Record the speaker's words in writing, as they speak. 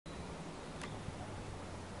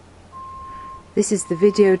This is the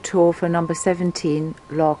video tour for number 17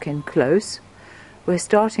 Larkin Close. We're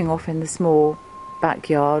starting off in the small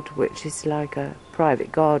backyard, which is like a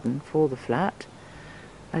private garden for the flat.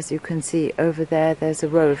 As you can see over there, there's a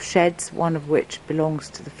row of sheds, one of which belongs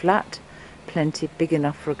to the flat. Plenty big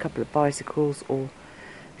enough for a couple of bicycles or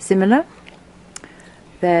similar.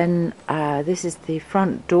 Then this is the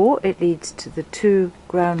front door. It leads to the 2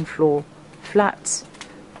 ground floor flats,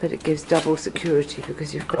 but it gives double security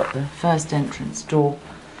because you've got the first entrance door,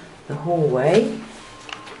 the hallway,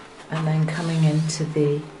 and then coming into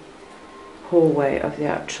the hallway of the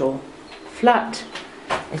actual flat.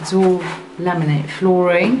 It's all laminate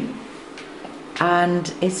flooring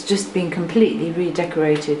and it's just been completely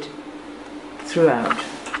redecorated throughout.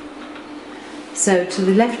 So to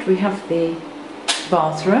the left we have the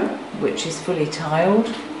bathroom, which is fully tiled.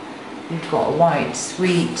 You've got a white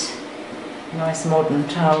suite, nice modern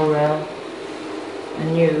towel rail, a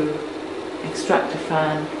new extractor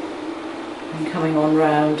fan, and coming on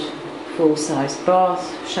round, full-size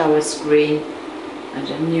bath, shower screen, and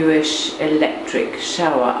a newish electric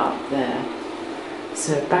shower up there.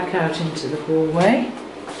 So back out into the hallway,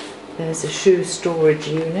 there's a shoe storage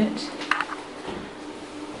unit,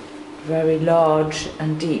 very large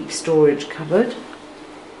and deep storage cupboard,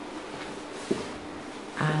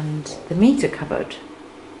 and the meter cupboard.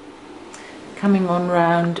 Coming on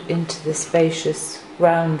round into the spacious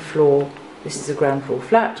ground floor. This is a ground floor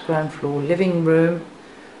flat, ground floor living room,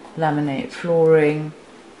 laminate flooring,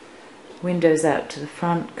 windows out to the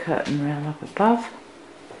front, curtain rail up above,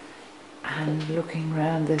 and looking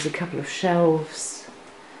round there's a couple of shelves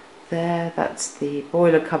there. That's the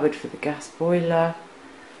boiler cupboard for the gas boiler.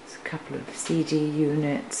 There's a couple of CD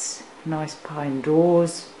units, nice pine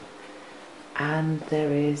doors, and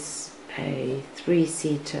there is a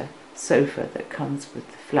 3-seater sofa that comes with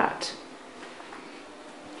the flat.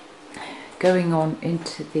 Going on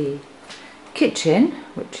into the kitchen,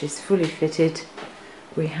 which is fully fitted,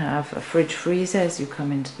 we have a fridge freezer as you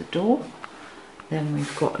come into the door. Then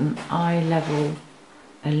we've got an eye-level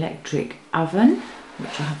electric oven,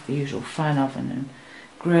 which will have the usual fan oven and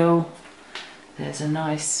grill. There's a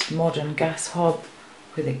nice modern gas hob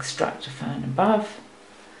with extractor fan above,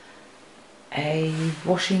 a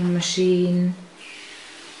washing machine,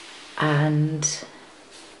 and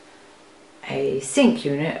a sink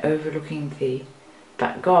unit overlooking the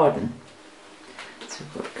back garden. So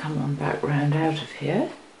we've got to come on back round out of here,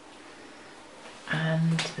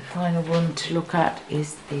 and the final one to look at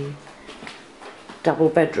is the double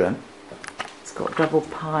bedroom. It's got double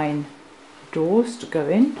pine doors to go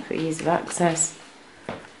in for ease of access.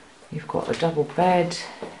 You've got a double bed,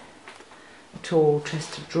 a tall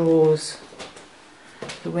chest of drawers,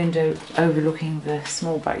 the window overlooking the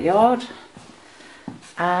small backyard,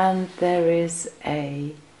 and there is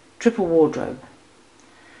a triple wardrobe.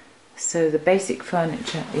 So the basic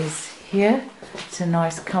furniture is here. It's a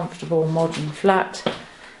nice comfortable modern flat,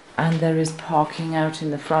 and there is parking out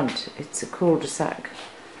in the front. It's a cul-de-sac,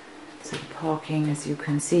 so parking, as you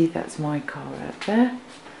can see, that's my car out there.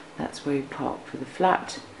 That's where you park for the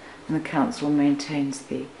flat, and the council maintains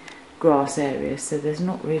the grass area, so there's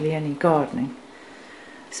not really any gardening.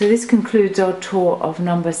 So this concludes our tour of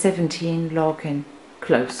number 17 Larkin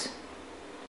Close.